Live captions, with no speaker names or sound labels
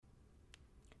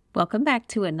Welcome back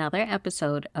to another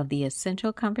episode of the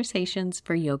Essential Conversations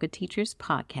for Yoga Teachers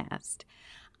podcast.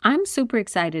 I'm super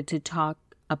excited to talk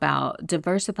about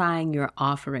diversifying your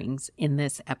offerings in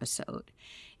this episode.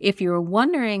 If you're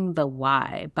wondering the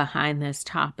why behind this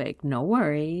topic, no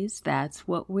worries. That's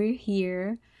what we're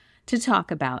here to talk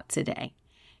about today.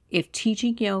 If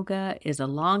teaching yoga is a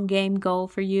long game goal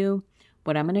for you,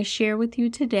 what I'm going to share with you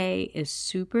today is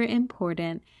super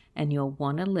important and you'll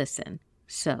want to listen.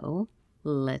 So,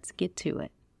 let's get to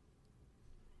it.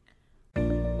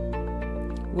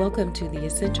 Welcome to the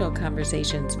Essential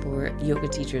Conversations for Yoga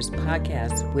Teachers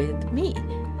podcast with me.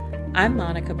 I'm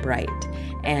Monica Bright,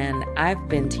 and I've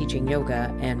been teaching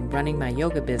yoga and running my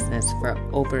yoga business for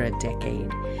over a decade.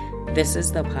 This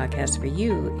is the podcast for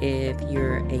you if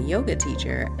you're a yoga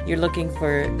teacher, you're looking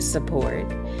for support,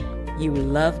 you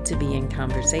love to be in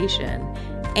conversation,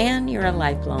 and you're a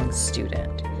lifelong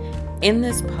student. In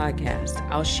this podcast,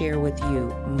 I'll share with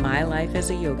you my life as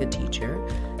a yoga teacher,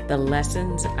 the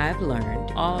lessons I've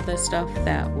learned, all the stuff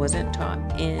that wasn't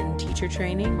taught in teacher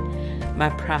training,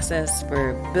 my process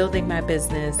for building my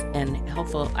business, and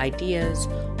helpful ideas,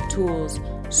 tools,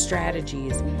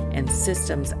 strategies, and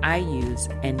systems I use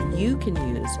and you can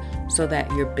use so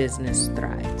that your business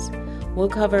thrives. We'll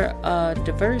cover a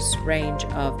diverse range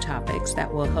of topics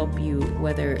that will help you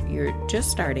whether you're just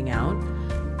starting out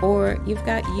or you've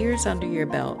got years under your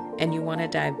belt and you want to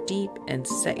dive deep and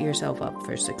set yourself up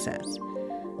for success.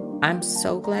 I'm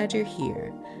so glad you're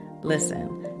here.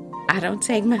 Listen, I don't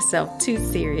take myself too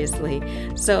seriously,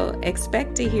 so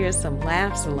expect to hear some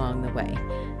laughs along the way.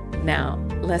 Now,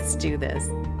 let's do this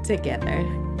together.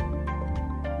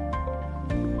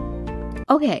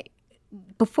 Okay,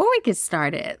 before we get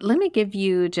started, let me give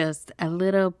you just a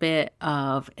little bit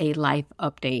of a life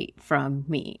update from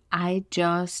me. I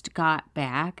just got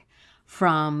back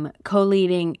from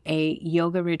co-leading a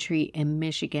yoga retreat in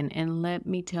Michigan, and let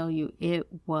me tell you, it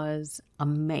was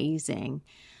amazing.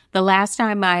 The last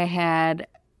time I had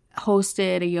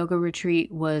hosted a yoga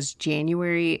retreat was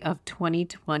January of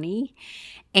 2020,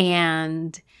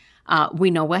 and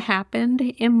we know what happened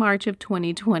in March of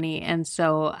 2020, and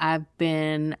so I've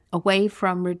been away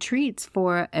from retreats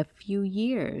for a few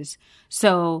years.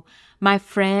 So my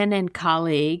friend and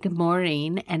colleague,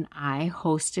 Maureen, and I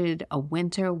hosted a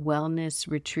winter wellness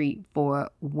retreat for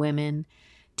women,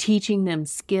 teaching them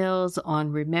skills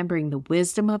on remembering the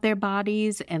wisdom of their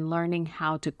bodies and learning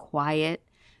how to quiet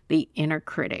the inner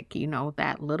critic,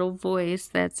 that little voice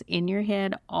that's in your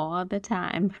head all the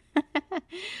time.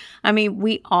 I mean,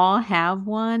 we all have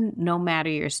one, no matter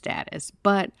your status.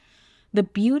 But the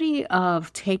beauty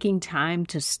of taking time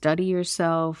to study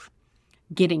yourself,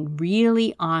 getting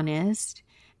really honest,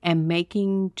 and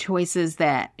making choices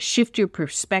that shift your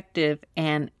perspective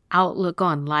and outlook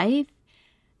on life,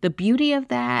 the beauty of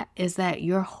that is that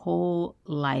your whole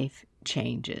life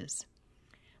changes.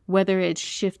 Whether it's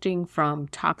shifting from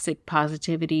toxic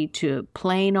positivity to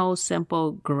plain old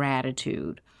simple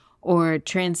gratitude, or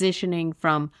transitioning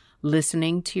from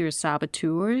listening to your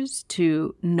saboteurs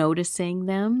to noticing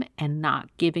them and not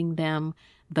giving them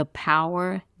the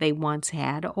power they once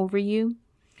had over you.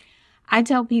 I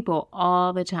tell people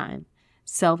all the time,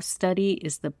 self-study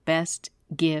is the best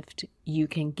gift you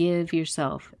can give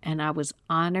yourself, and I was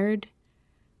honored,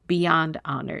 beyond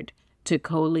honored, to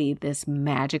co-lead this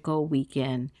magical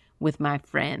weekend with my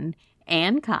friend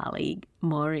and colleague,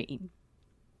 Maureen.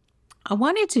 I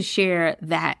wanted to share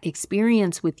that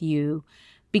experience with you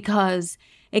because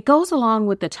it goes along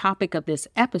with the topic of this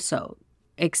episode,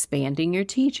 expanding your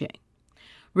teaching.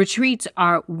 Retreats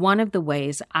are one of the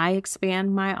ways I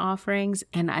expand my offerings,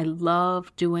 and I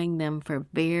love doing them for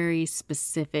very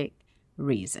specific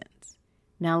reasons.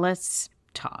 Now let's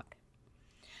talk.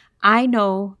 I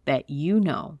know that you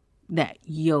know that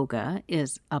yoga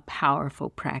is a powerful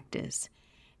practice,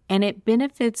 and it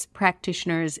benefits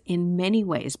practitioners in many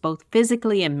ways, both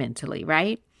physically and mentally,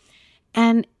 right?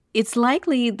 And it's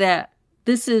likely that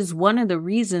this is one of the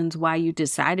reasons why you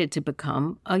decided to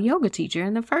become a yoga teacher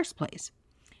in the first place.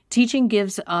 Teaching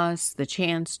gives us the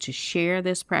chance to share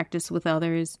this practice with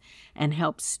others and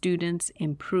help students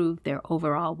improve their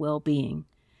overall well-being.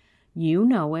 You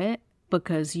know it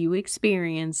because you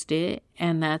experienced it,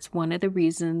 and that's one of the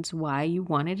reasons why you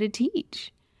wanted to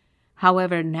teach.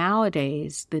 However,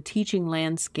 nowadays, the teaching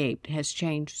landscape has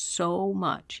changed so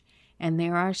much, and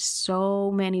there are so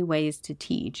many ways to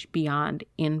teach beyond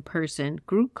in-person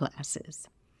group classes.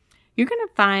 You're going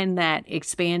to find that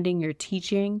expanding your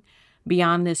teaching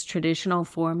beyond this traditional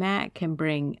format can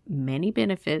bring many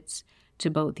benefits to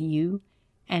both you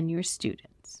and your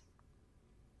students.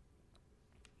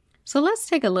 So let's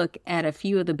take a look at a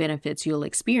few of the benefits you'll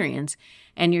experience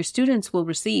and your students will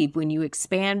receive when you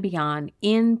expand beyond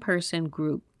in-person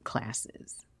group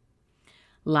classes.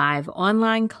 Live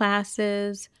online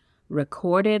classes,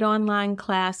 recorded online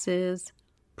classes,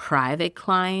 private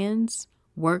clients,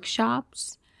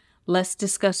 workshops. Let's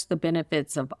discuss the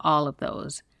benefits of all of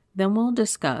those. Then we'll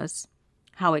discuss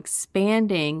how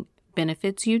expanding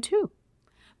benefits you too,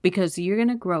 because you're going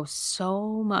to grow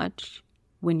so much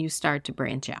when you start to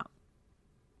branch out.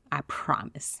 I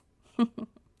promise.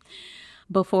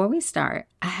 Before we start,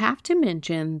 I have to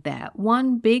mention that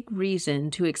one big reason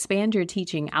to expand your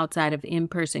teaching outside of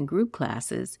in-person group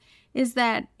classes is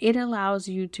that it allows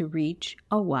you to reach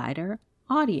a wider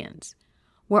audience.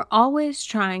 We're always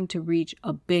trying to reach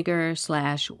a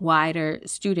bigger/wider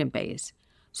student base,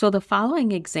 so the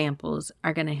following examples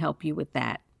are going to help you with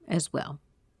that as well.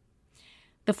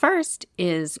 The first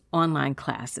is online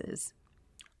classes.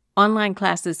 Online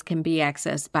classes can be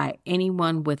accessed by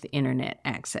anyone with internet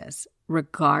access,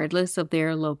 regardless of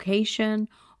their location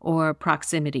or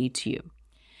proximity to you.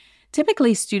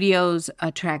 Typically, studios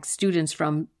attract students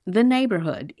from the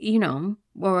neighborhood,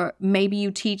 or maybe you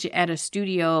teach at a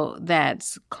studio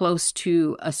that's close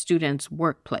to a student's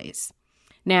workplace.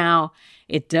 Now,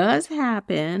 it does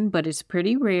happen, but it's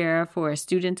pretty rare for a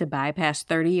student to bypass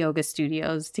 30 yoga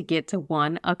studios to get to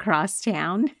one across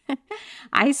town.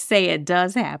 I say it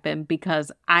does happen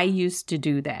because I used to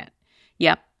do that.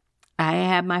 Yep, I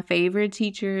had my favorite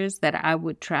teachers that I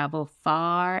would travel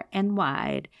far and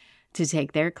wide to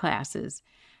take their classes.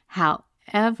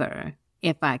 However,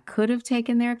 if I could have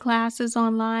taken their classes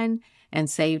online and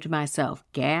saved myself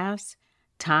gas,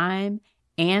 time,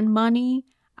 and money,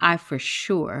 I for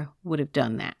sure would have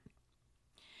done that.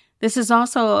 This is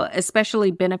also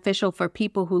especially beneficial for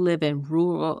people who live in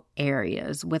rural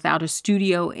areas without a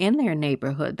studio in their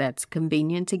neighborhood that's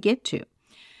convenient to get to.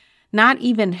 Not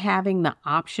even having the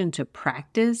option to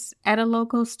practice at a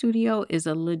local studio is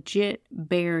a legit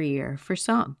barrier for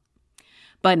some.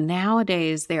 But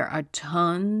nowadays, there are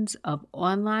tons of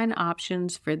online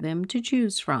options for them to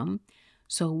choose from.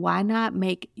 So why not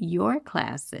make your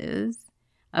classes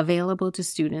available to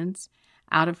students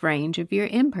out of range of your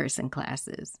in-person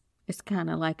classes? It's kind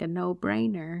of like a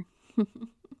no-brainer.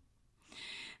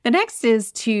 The next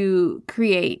is to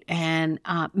create and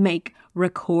make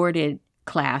recorded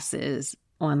classes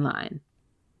online,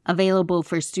 available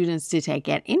for students to take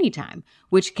at any time,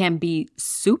 which can be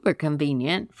super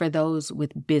convenient for those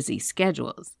with busy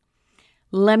schedules.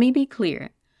 Let me be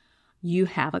clear. You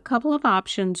have a couple of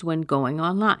options when going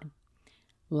online: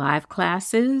 live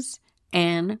classes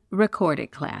and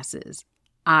recorded classes.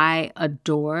 I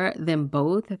adore them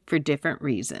both for different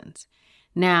reasons.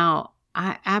 Now,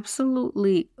 I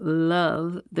absolutely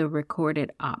love the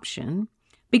recorded option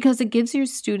because it gives your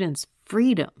students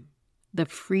freedom, the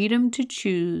freedom to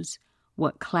choose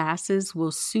what classes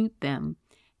will suit them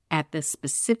at the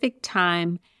specific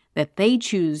time that they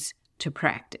choose to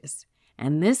practice.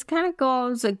 And this kind of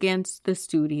goes against the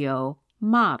studio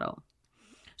model.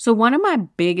 So one of my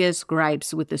biggest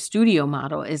gripes with the studio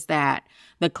model is that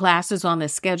the classes on the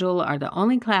schedule are the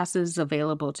only classes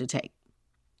available to take.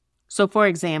 So for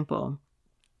example,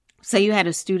 say you had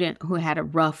a student who had a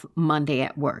rough Monday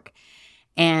at work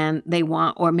and they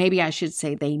want, or maybe I should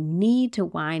say they need to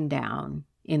wind down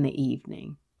in the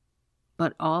evening.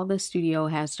 But all the studio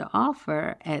has to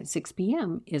offer at 6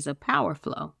 p.m. is a power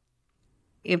flow.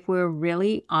 If we're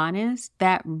really honest,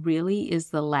 that really is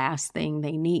the last thing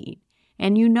they need.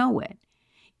 And you know it.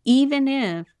 Even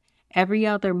if every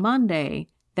other Monday,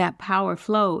 that power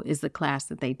flow is the class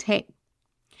that they take.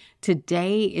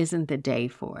 Today isn't the day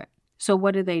for it. So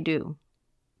what do?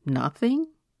 Nothing?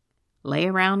 Lay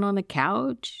around on the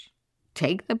couch?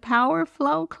 Take the power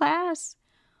flow class?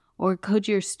 Or could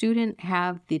your student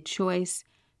have the choice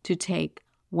to take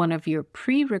one of your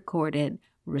pre-recorded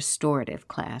restorative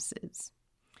classes?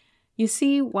 You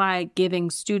see why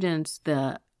giving students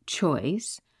the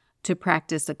choice to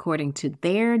practice according to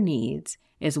their needs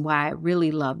is why I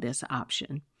really love this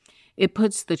option. It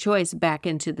puts the choice back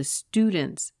into the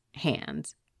student's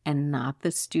hands and not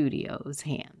the studio's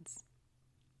hands.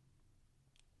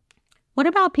 What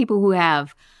about people who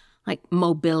have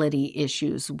mobility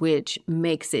issues, which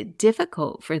makes it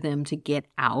difficult for them to get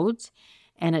out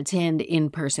and attend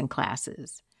in-person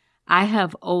classes? I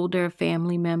have older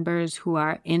family members who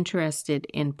are interested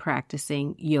in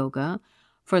practicing yoga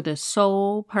for the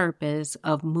sole purpose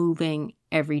of moving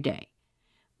every day,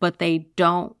 but they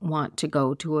don't want to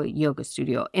go to a yoga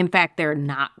studio. In fact, they're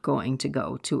not going to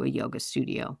go to a yoga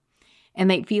studio, and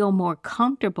they feel more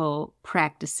comfortable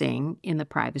practicing in the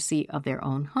privacy of their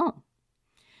own home.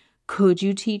 Could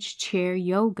you teach chair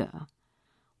yoga?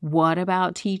 What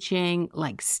about teaching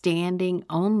like standing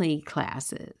only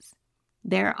classes?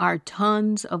 There are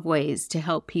tons of ways to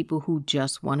help people who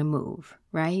just want to move,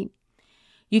 right?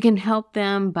 You can help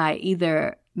them by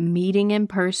either meeting in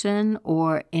person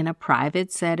or in a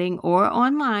private setting or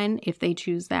online if they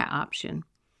choose that option.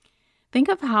 Think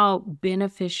of how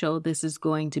beneficial this is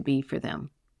going to be for them.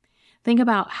 Think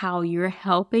about how you're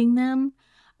helping them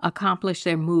accomplish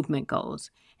their movement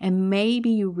goals. And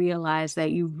maybe you realize that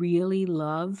you really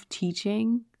love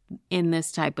teaching in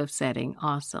this type of setting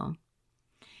also.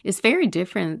 It's very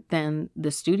different than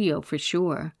the studio for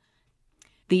sure.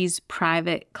 These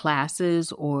private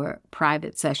classes or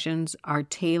private sessions are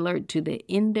tailored to the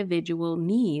individual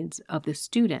needs of the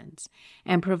students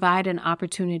and provide an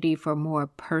opportunity for more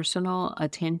personal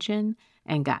attention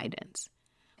and guidance,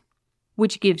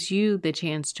 which gives you the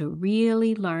chance to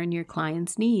really learn your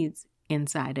client's needs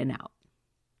inside and out.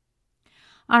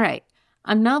 All right.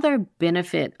 Another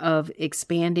benefit of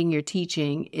expanding your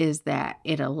teaching is that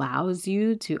it allows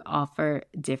you to offer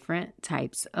different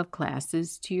types of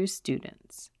classes to your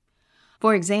students.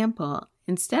 For example,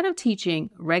 instead of teaching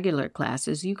regular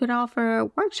classes, you could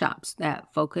offer workshops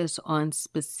that focus on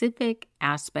specific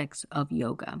aspects of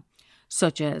yoga,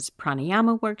 such as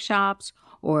pranayama workshops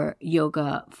or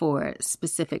yoga for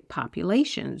specific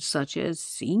populations, such as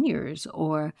seniors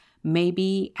or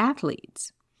maybe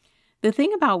athletes. The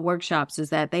thing about workshops is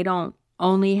that they don't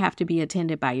only have to be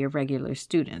attended by your regular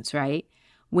students, right?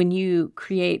 When you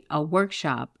create a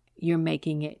workshop, you're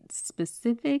making it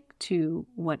specific to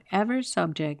whatever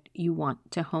subject you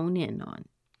want to hone in on.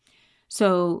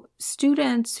 So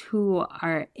students who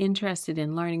are interested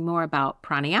in learning more about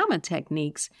pranayama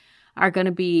techniques are going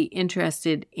to be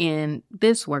interested in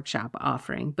this workshop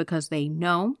offering because they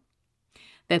know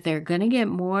that they're going to get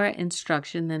more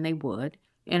instruction than they would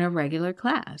in a regular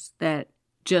class that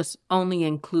just only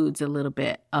includes a little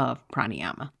bit of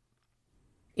pranayama.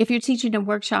 If you're teaching a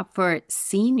workshop for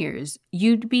seniors,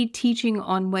 you'd be teaching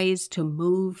on ways to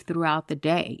move throughout the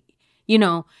day,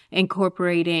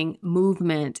 incorporating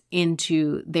movement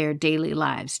into their daily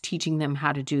lives, teaching them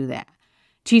how to do that,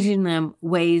 teaching them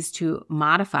ways to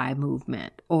modify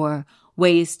movement or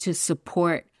ways to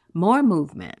support more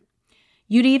movement.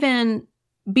 You'd even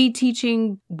be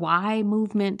teaching why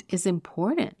movement is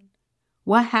important.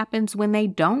 What happens when they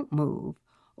don't move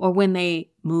or when they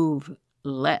move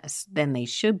less than they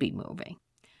should be moving?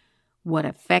 What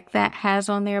effect that has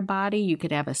on their body? You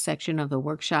could have a section of the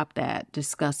workshop that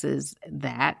discusses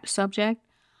that subject.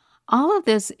 All of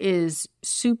this is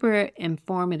super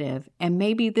informative, and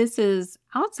maybe this is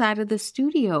outside of the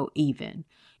studio even.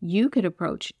 You could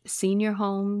approach senior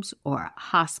homes or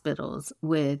hospitals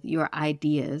with your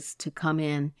ideas to come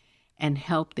in and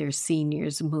help their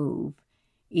seniors move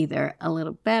either a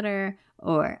little better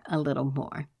or a little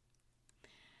more.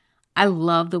 I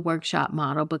love the workshop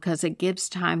model because it gives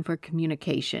time for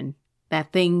communication,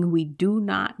 that thing we do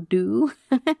not do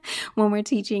when we're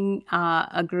teaching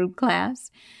a group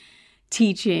class.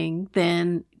 Teaching,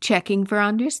 then checking for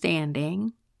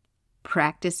understanding,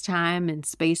 practice time and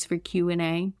space for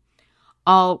Q&A,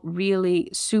 all really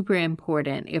super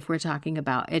important if we're talking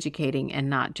about educating and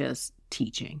not just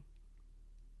teaching.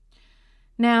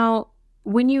 Now,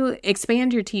 when you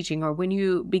expand your teaching or when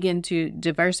you begin to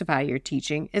diversify your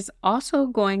teaching, it's also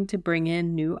going to bring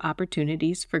in new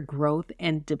opportunities for growth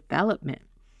and development.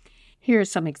 Here are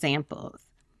some examples.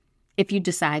 If you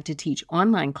decide to teach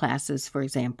online classes, for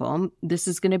example, this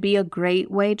is going to be a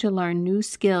great way to learn new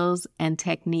skills and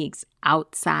techniques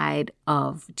outside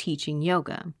of teaching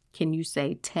yoga. Can you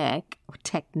say tech or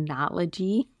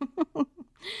technology?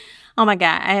 Oh my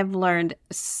God, I have learned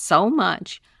so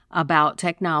much about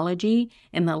technology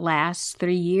in the last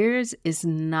 3 years. Is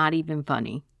not even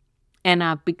funny. And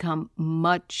I've become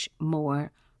much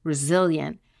more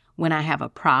resilient when I have a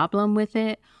problem with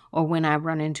it or when I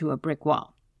run into a brick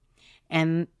wall.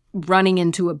 And running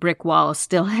into a brick wall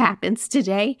still happens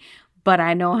today, but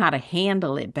I know how to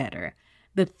handle it better.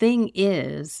 The thing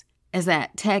is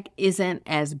that tech isn't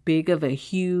as big of a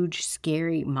huge,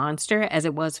 scary monster as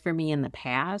it was for me in the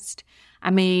past.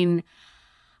 I mean,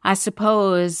 I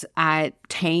suppose I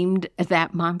tamed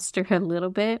that monster a little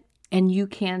bit, and you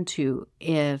can too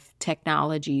if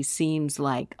technology seems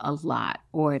like a lot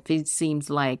or if it seems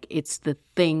like it's the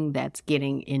thing that's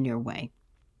getting in your way.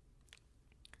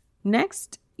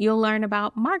 Next, you'll learn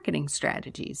about marketing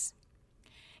strategies.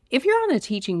 If you're on the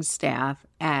teaching staff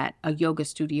at a yoga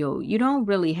studio, you don't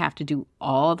really have to do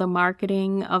all the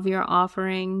marketing of your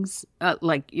offerings,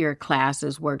 like your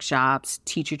classes, workshops,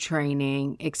 teacher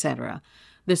training, etc.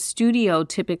 The studio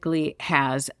typically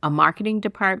has a marketing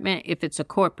department if it's a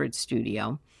corporate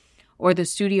studio, or the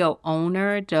studio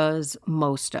owner does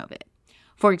most of it.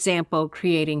 For example,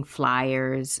 creating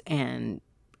flyers and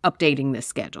updating the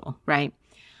schedule, right?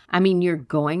 I mean, you're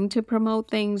going to promote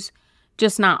things,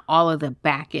 just not all of the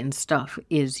back end stuff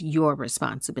is your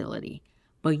responsibility.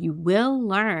 But you will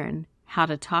learn how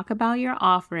to talk about your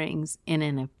offerings in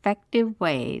an effective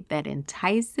way that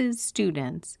entices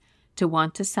students to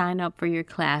want to sign up for your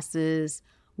classes,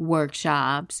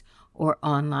 workshops, or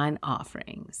online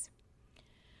offerings.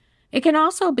 It can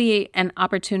also be an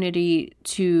opportunity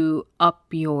to up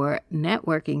your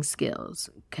networking skills,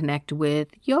 connect with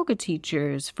yoga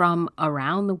teachers from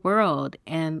around the world,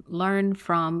 and learn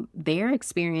from their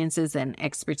experiences and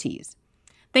expertise.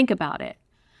 Think about it.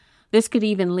 This could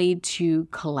even lead to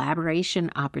collaboration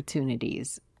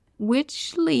opportunities,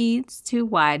 which leads to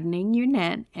widening your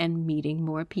net and meeting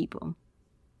more people.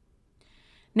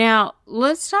 Now,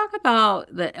 let's talk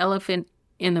about the elephant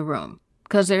in the room.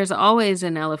 Because there's always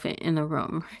an elephant in the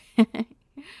room,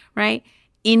 right?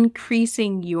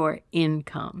 Increasing your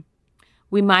income.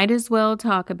 We might as well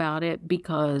talk about it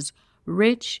because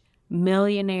rich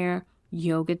millionaire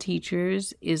yoga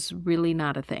teachers is really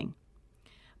not a thing.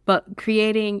 But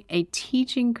creating a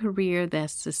teaching career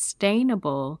that's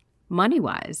sustainable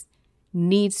money-wise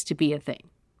needs to be a thing.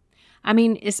 I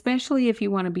mean, especially if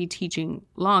you want to be teaching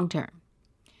long-term.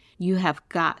 You have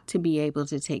got to be able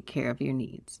to take care of your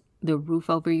needs. The roof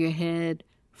over your head,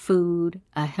 food,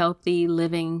 a healthy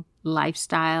living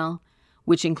lifestyle,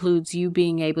 which includes you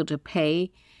being able to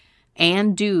pay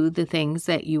and do the things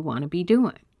that you want to be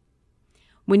doing.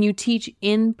 When you teach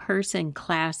in-person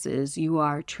classes, you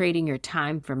are trading your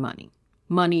time for money.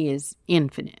 Money is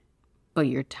infinite, but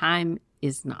your time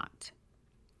is not.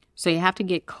 So you have to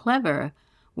get clever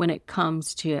when it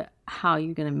comes to how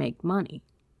you're going to make money.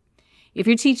 If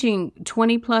you're teaching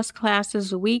 20 plus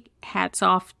classes a week, hats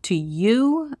off to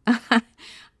you.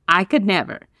 I could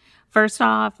never. First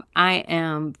off, I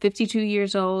am 52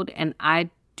 years old and I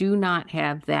do not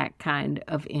have that kind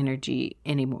of energy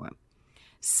anymore.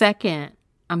 Second,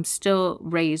 I'm still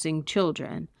raising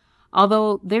children.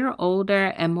 Although they're older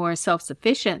and more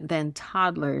self-sufficient than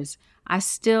toddlers, I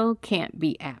still can't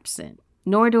be absent,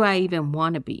 nor do I even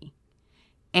want to be.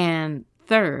 And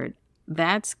third,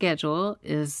 that schedule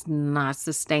is not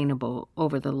sustainable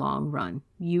over the long run.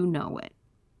 You know it.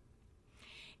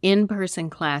 In-person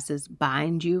classes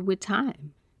bind you with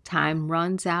time. Time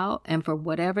runs out, and for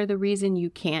whatever the reason, you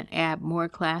can't add more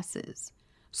classes.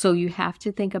 So you have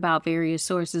to think about various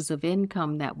sources of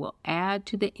income that will add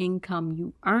to the income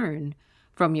you earn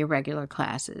from your regular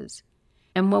classes.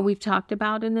 And what we've talked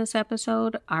about in this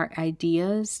episode are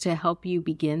ideas to help you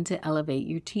begin to elevate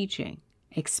your teaching,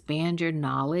 expand your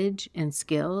knowledge and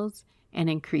skills, and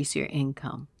increase your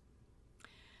income.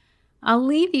 I'll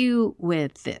leave you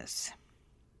with this.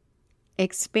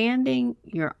 Expanding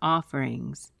your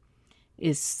offerings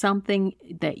is something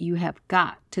that you have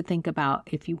got to think about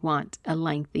if you want a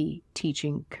lengthy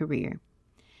teaching career.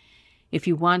 If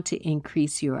you want to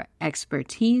increase your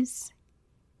expertise,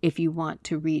 if you want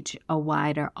to reach a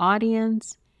wider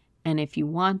audience, and if you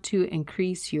want to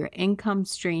increase your income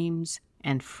streams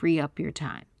and free up your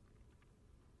time.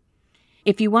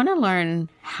 If you want to learn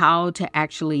how to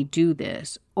actually do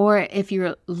this, or if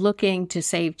you're looking to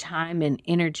save time and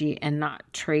energy and not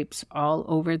traipse all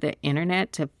over the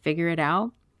internet to figure it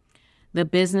out, the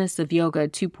Business of Yoga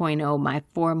 2.0, my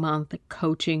 4-month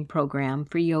coaching program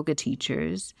for yoga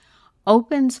teachers,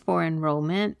 opens for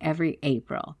enrollment every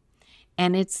April.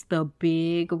 And it's the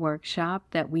big workshop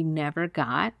that we never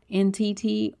got in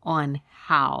TT on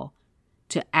how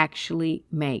to actually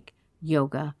make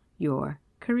yoga your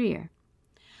career.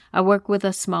 I work with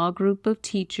a small group of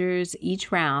teachers each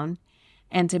round,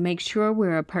 and to make sure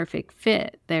we're a perfect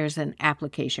fit, there's an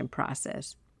application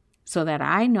process so that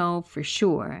I know for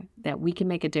sure that we can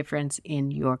make a difference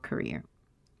in your career.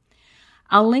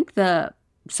 I'll link the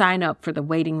sign up for the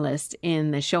waiting list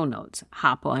in the show notes.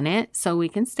 Hop on it so we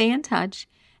can stay in touch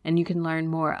and you can learn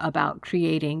more about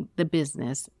creating the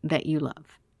business that you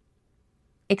love.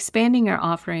 Expanding your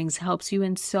offerings helps you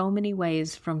in so many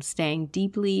ways, from staying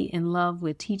deeply in love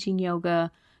with teaching yoga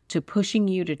to pushing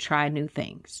you to try new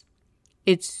things.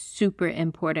 It's super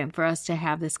important for us to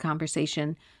have this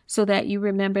conversation so that you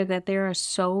remember that there are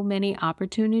so many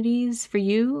opportunities for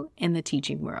you in the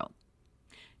teaching world.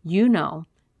 You know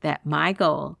that my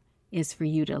goal is for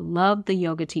you to love the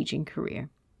yoga teaching career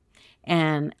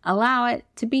and allow it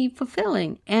to be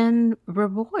fulfilling and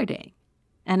rewarding.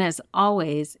 And as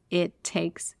always, it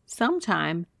takes some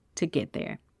time to get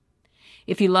there.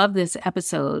 If you love this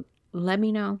episode, let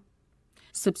me know.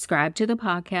 Subscribe to the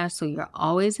podcast so you're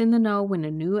always in the know when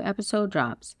a new episode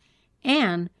drops.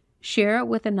 And share it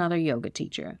with another yoga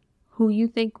teacher who you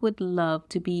think would love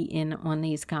to be in on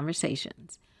these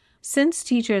conversations. Since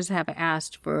teachers have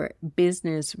asked for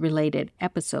business-related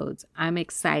episodes, I'm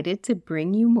excited to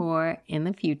bring you more in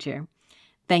the future.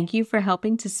 Thank you for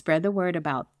helping to spread the word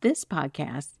about this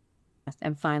podcast.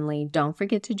 And finally, don't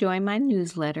forget to join my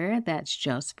newsletter that's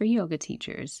just for yoga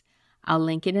teachers. I'll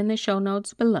link it in the show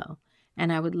notes below,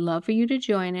 and I would love for you to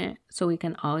join it so we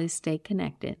can always stay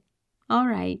connected. All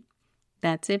right,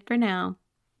 that's it for now.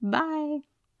 Bye.